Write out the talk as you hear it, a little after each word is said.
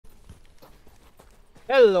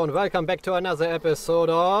Hello and welcome back to another episode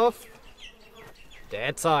of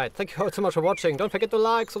Deadside. Thank you all so much for watching. Don't forget to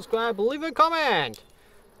like, subscribe, leave a comment.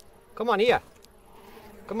 Come on, here.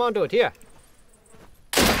 Come on, dude, here.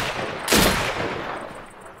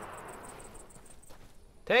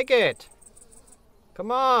 Take it.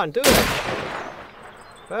 Come on, do it.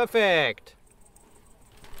 Perfect.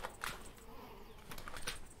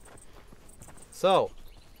 So,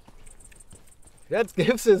 let's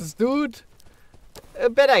give this dude a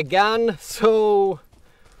better gun, so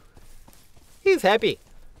he's happy.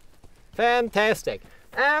 Fantastic.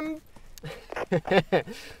 I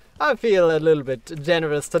feel a little bit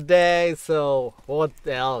generous today, so what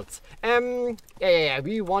else? Yeah,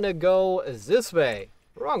 we wanna go this way.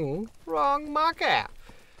 Wrong marker.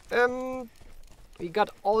 We got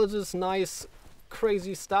all this nice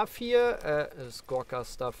crazy stuff here. Squawker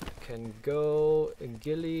stuff can go.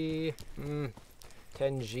 Gilly,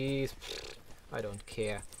 10 Gs. I don't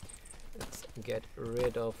care. Let's get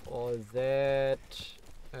rid of all that.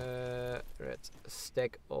 Let's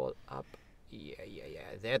stack all up.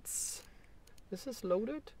 Yeah. This is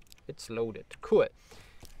loaded? It's loaded. Cool.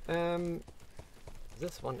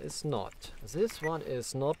 This one is not. This one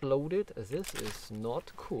is not loaded. This is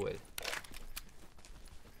not cool.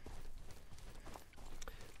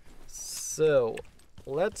 So,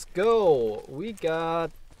 let's go. We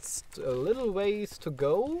got a little ways to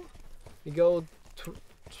go. We go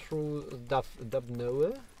through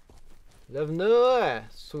Davnoe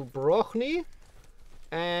to Brochny,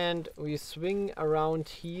 and we swing around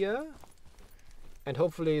here, and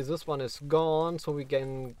hopefully this one is gone, so we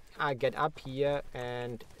can get up here,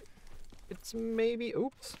 and it's maybe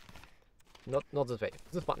not this way,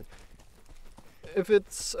 this one. If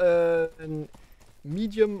it's a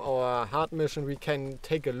medium or hard mission, we can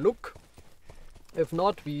take a look. If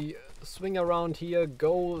not, we swing around here,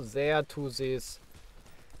 go there to this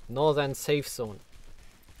northern safe zone.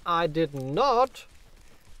 I repeat,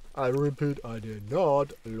 I did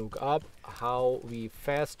not look up how we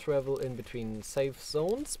fast travel in between safe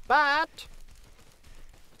zones, but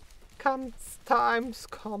times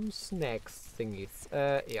comes next thingies.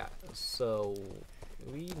 Yeah, so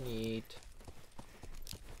we need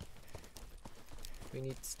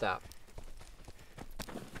stuff.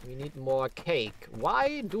 We need more cake.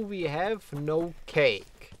 Why do we have no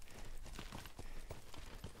cake?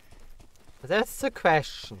 That's the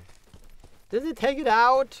question. Did he take it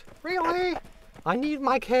out? Really? I need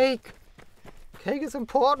my cake. Cake is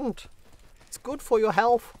important. It's good for your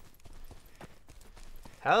health.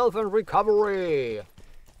 Health and recovery.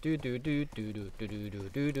 Do. A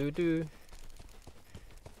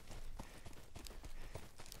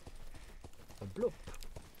bloop.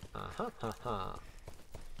 Aha.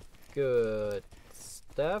 Good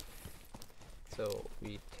stuff. So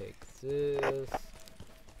we take this.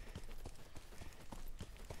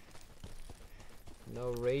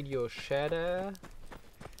 No radio shatter.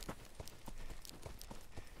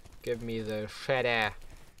 Give me the shatter.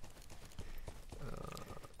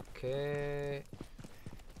 Okay.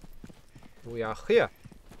 We are here.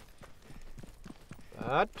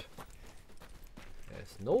 But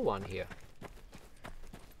there's no one here.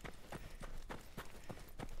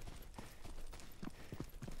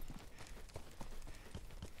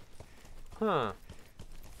 Huh.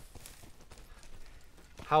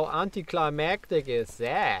 How anticlimactic is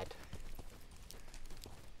that?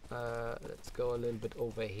 Let's go a little bit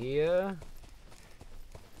over here.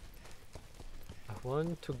 I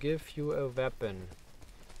want to give you a weapon.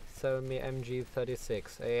 Sell me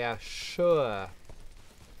MG36. Yeah, sure.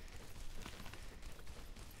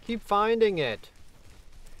 Keep finding it.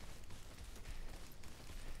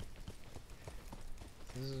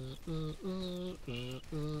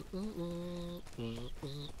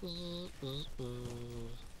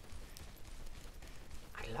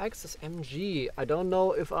 I like this MG. I don't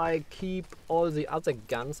know if I keep all the other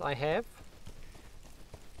guns I have.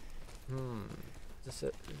 This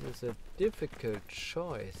is a difficult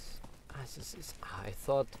choice. I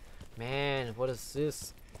thought, man, what is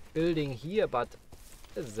this building here? But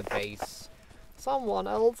this is a base. Someone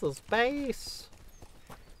else's base.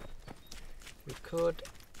 We could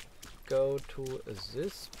go to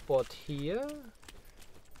this spot here,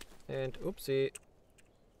 and oopsie,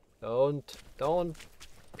 don't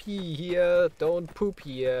pee here, don't poop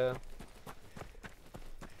here.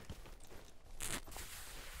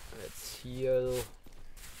 Let's heal.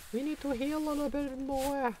 We need to heal a little bit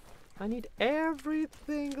more. I need every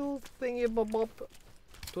single thingy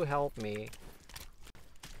to help me.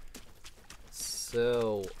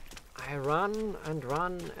 So I run and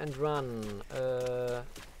run and run. Is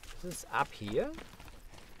this up here?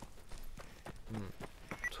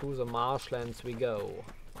 to the marshlands we go.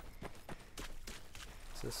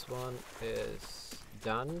 This one is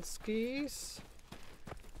Dunsky's.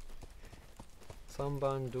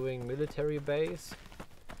 Someone doing military base.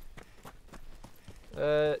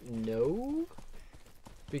 No.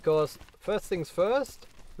 Because first things first,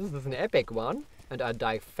 this is an epic one, and I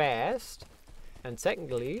die fast. And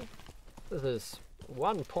secondly, this is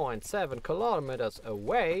 1.7 kilometers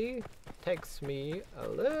away. Takes me a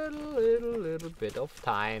little bit of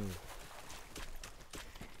time.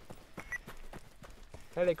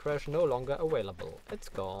 Heli crash no longer available. It's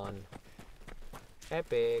gone.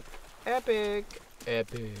 Epic. Epic.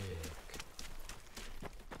 Epic.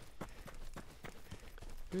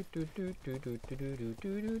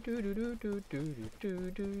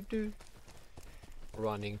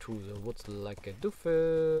 Running through the woods like a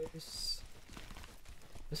doofus.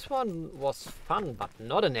 This one was fun, but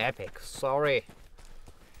not an epic. Sorry.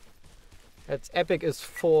 It's epic is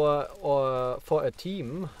for a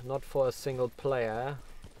team, not for a single player.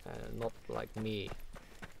 Not like me,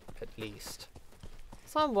 at least.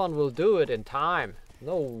 Someone will do it in time.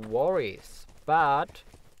 No worries. But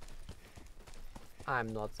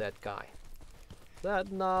I'm not that guy. Not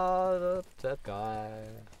that guy.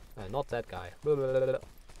 Not that guy.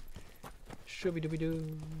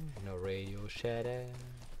 Shooby-dooby-doo. No radio shadow.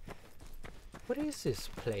 What is this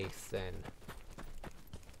place then?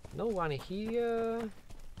 No one here.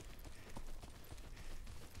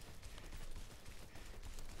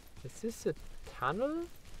 Is this a tunnel?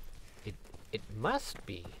 It must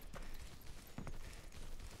be.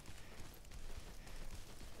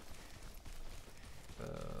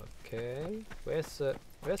 Okay. Where's the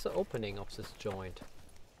opening of this joint?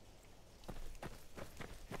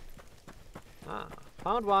 Ah,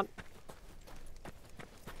 found one.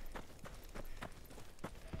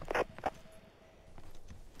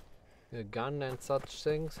 A gun and such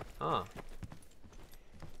things. Ah.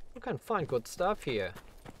 You can find good stuff here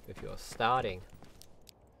if you're starting.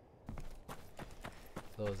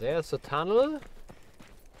 So there's a tunnel.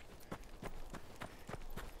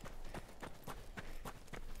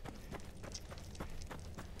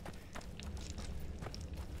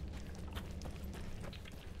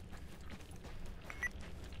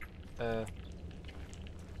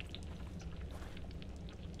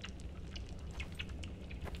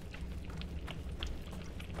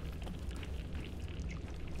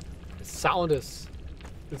 The sound is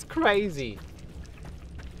crazy.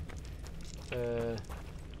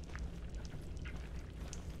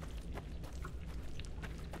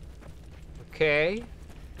 Okay.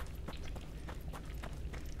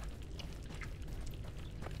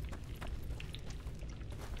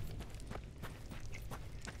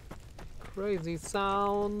 Crazy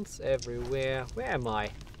sounds everywhere. Where am I?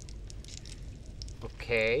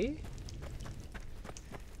 Okay.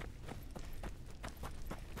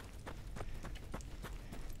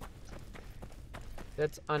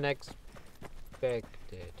 That's unexpected.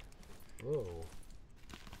 Whoa.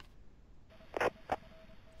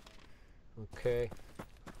 Okay.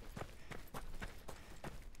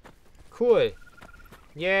 Cool.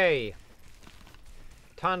 Yay.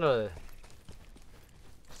 Tunnel.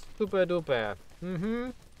 Super duper.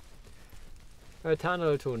 A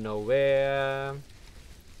tunnel to nowhere.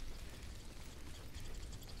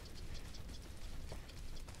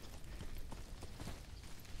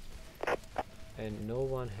 And no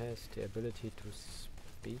one has the ability to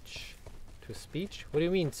speech. To speech? What do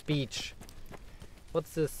you mean speech?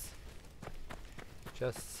 What's this?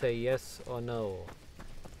 Just say yes or no.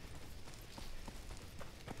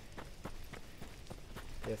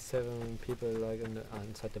 There's 7 people like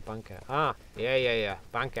inside the bunker. Ah, yeah.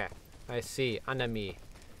 Bunker. I see. Under me.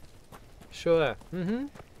 Sure.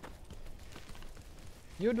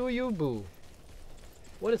 You do you, boo.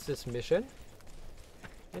 What is this mission?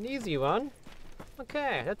 An easy one.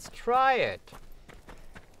 Okay, let's try it.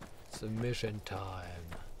 It's a mission time.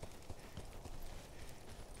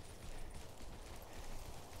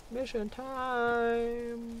 Mission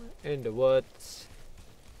time in the woods.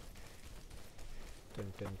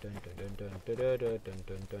 Dun, dun, dun, dun, dun, dun, dun, dun, dun,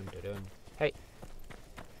 dun, dun, dun. Hey.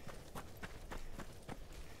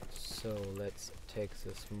 So let's take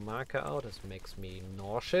this marker out. This makes me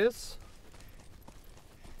nauseous.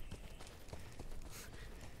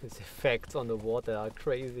 These effects on the water are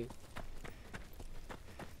crazy.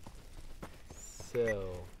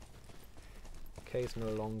 So, case no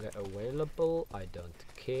longer available. I don't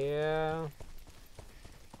care.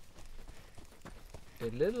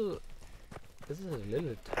 Is this a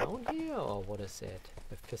little town here, or what is it?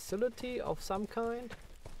 A facility of some kind?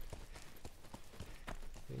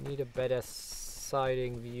 We need a better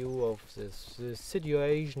exciting view of this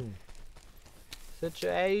situation.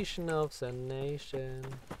 Situation of the nation.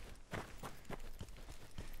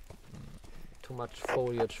 Too much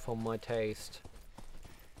foliage for my taste.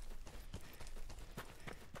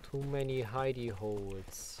 Too many hidey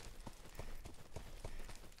holes.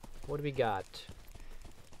 What do we got?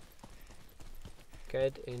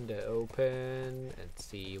 Get in the open and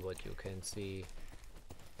see what you can see.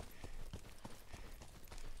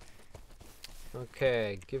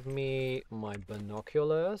 Okay, give me my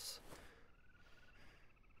binoculars.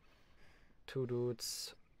 2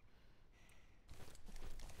 dudes.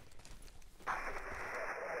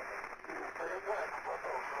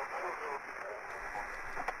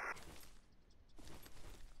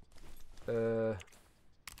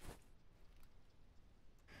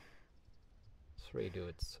 Three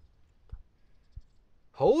dudes.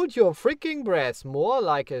 Hold your freaking breath, more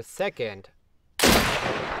like a second.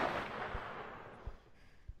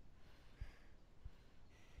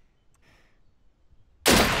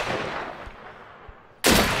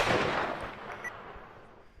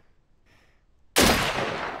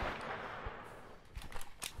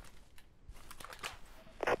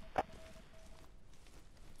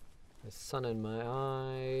 The sun in my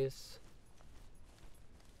eyes.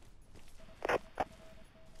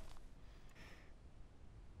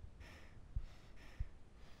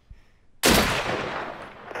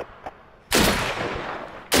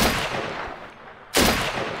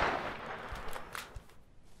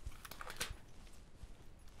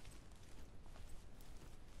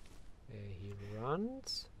 He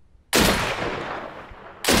runs.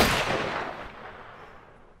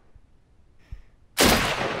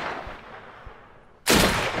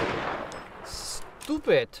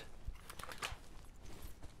 Stupid.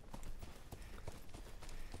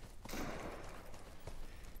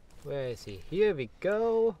 Where is he? Here we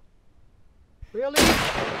go. Really?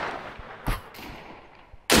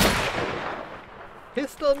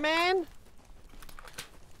 Pistol man?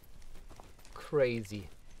 Crazy.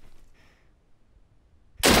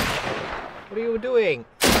 What are you doing?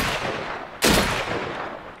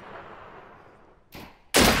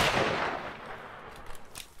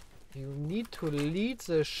 You need to lead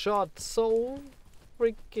the shot so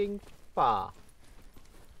freaking far.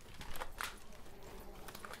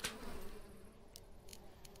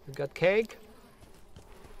 You got cake?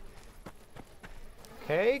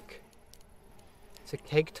 Cake? Is the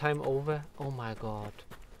cake time over? Oh my god.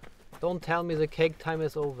 Don't tell me the cake time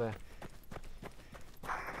is over.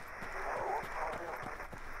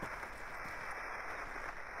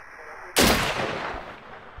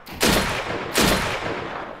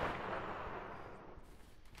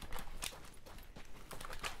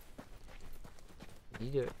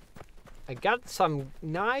 I got some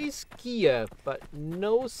nice gear, but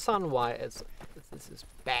no sunlight. This is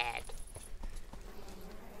bad.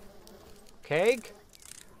 Cake?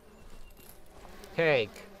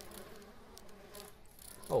 Cake.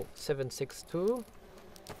 Oh, 762.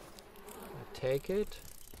 I take it.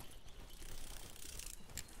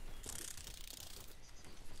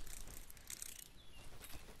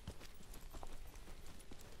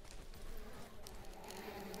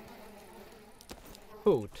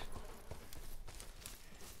 Food.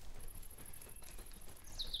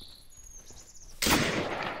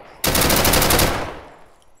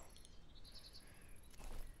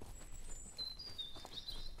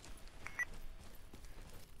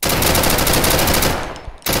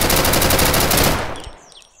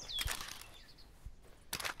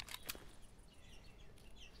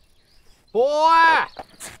 Boy!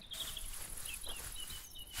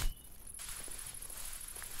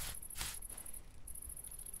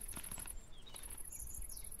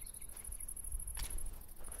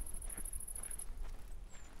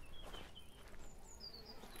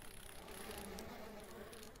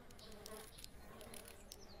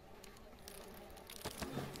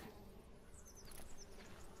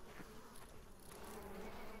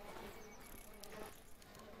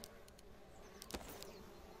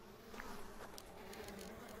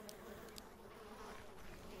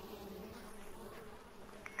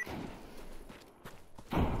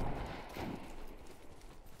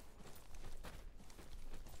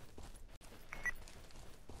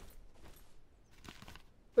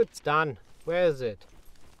 It's done. Where is it?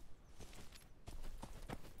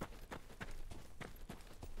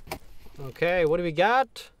 Okay, what do we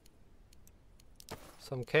got?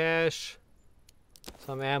 Some cash.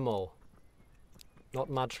 Some ammo. Not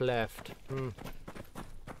much left.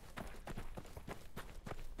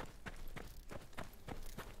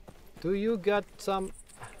 Do you got some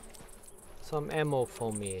ammo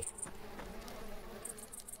for me?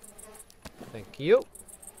 Thank you.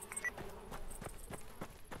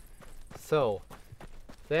 So,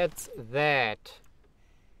 that's that.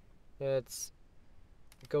 Let's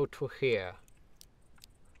go to here.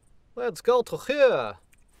 Let's go to here.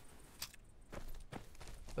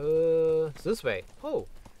 This way. Oh,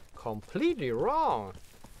 completely wrong.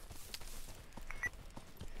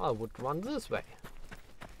 I would run this way.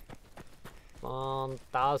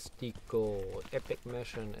 Fantastico. Epic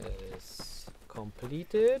mission is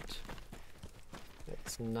completed.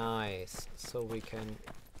 That's nice. So we can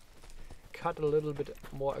cut a little bit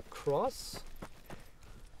more across.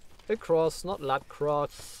 Across, not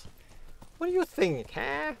lacrosse. What do you think,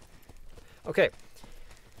 huh? Okay.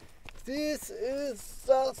 This is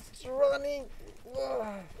just running.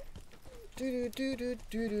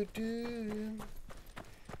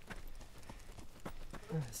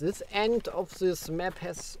 This end of this map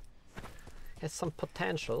has some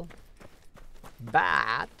potential.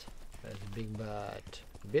 But there's a big butt.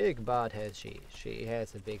 Big butt has she. She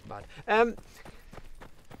has a big butt.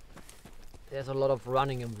 There's a lot of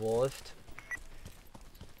running involved.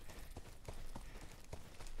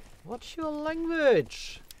 What's your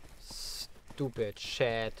language? Stupid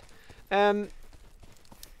shit. You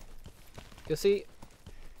see,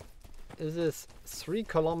 this is 3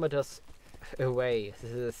 kilometers away.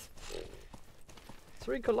 This is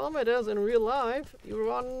 3 kilometers in real life. You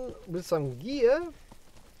run with some gear.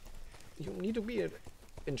 You need to be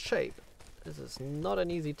in shape. This is not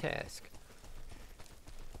an easy task.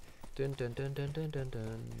 Dun dun dun dun dun dun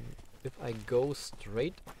dun. If I go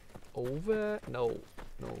straight over, no,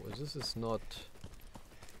 this is not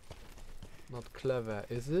clever,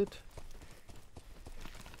 is it?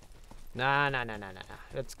 Nah.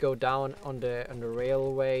 Let's go down on the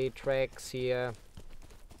railway tracks here.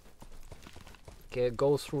 Okay,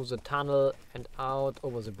 go through the tunnel and out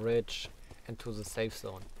over the bridge and to the safe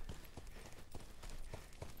zone.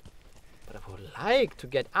 But I would like to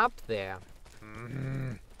get up there.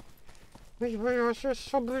 This is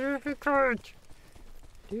so difficult.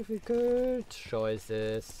 Difficult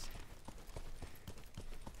choices.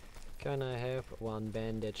 Can I have one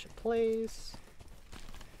bandage, please?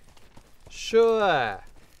 Sure.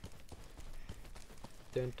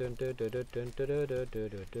 Dun dun dun dun dun dun dun dun dun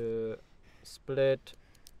dun dun. Split.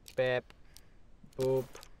 Bap. Boop.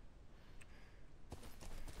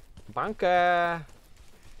 Bunker.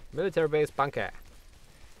 Military base bunker.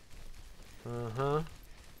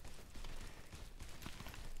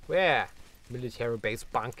 Where? Military base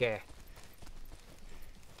bunker.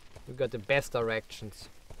 We got the best directions.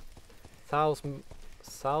 South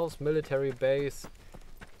military base.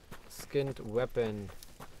 Skinned weapon.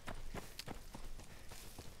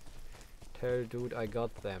 Tell dude I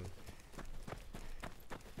got them.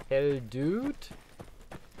 Tell dude?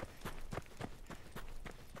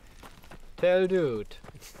 Tell dude.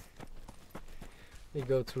 We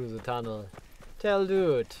go through the tunnel. Tell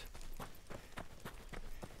dude.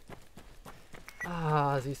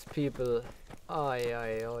 Ah, these people.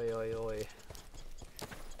 Oi.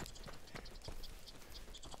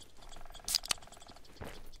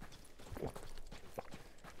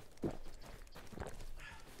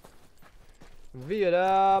 V it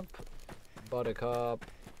up. Buttercup.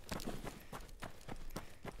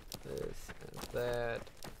 This and that.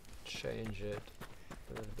 Change it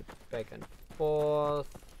a little bit back and forth.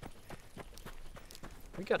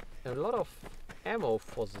 We got a lot of ammo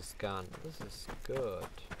for this gun. This is good.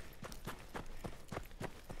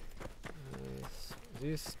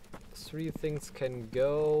 These 3 things can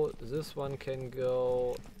go. This one can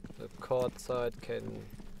go. The cord side can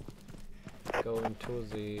go into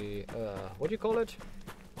the what do you call it?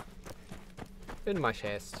 In my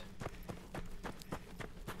chest.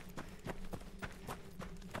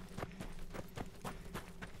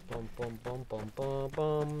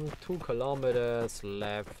 Bum. 2 kilometers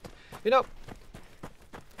left. You know,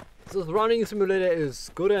 this running simulator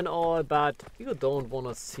is good and all, but you don't want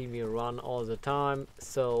to see me run all the time.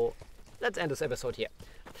 So let's end this episode here.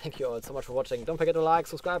 Thank you all so much for watching. Don't forget to like,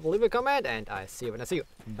 subscribe, leave a comment, and I see you when I see you.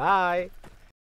 Bye!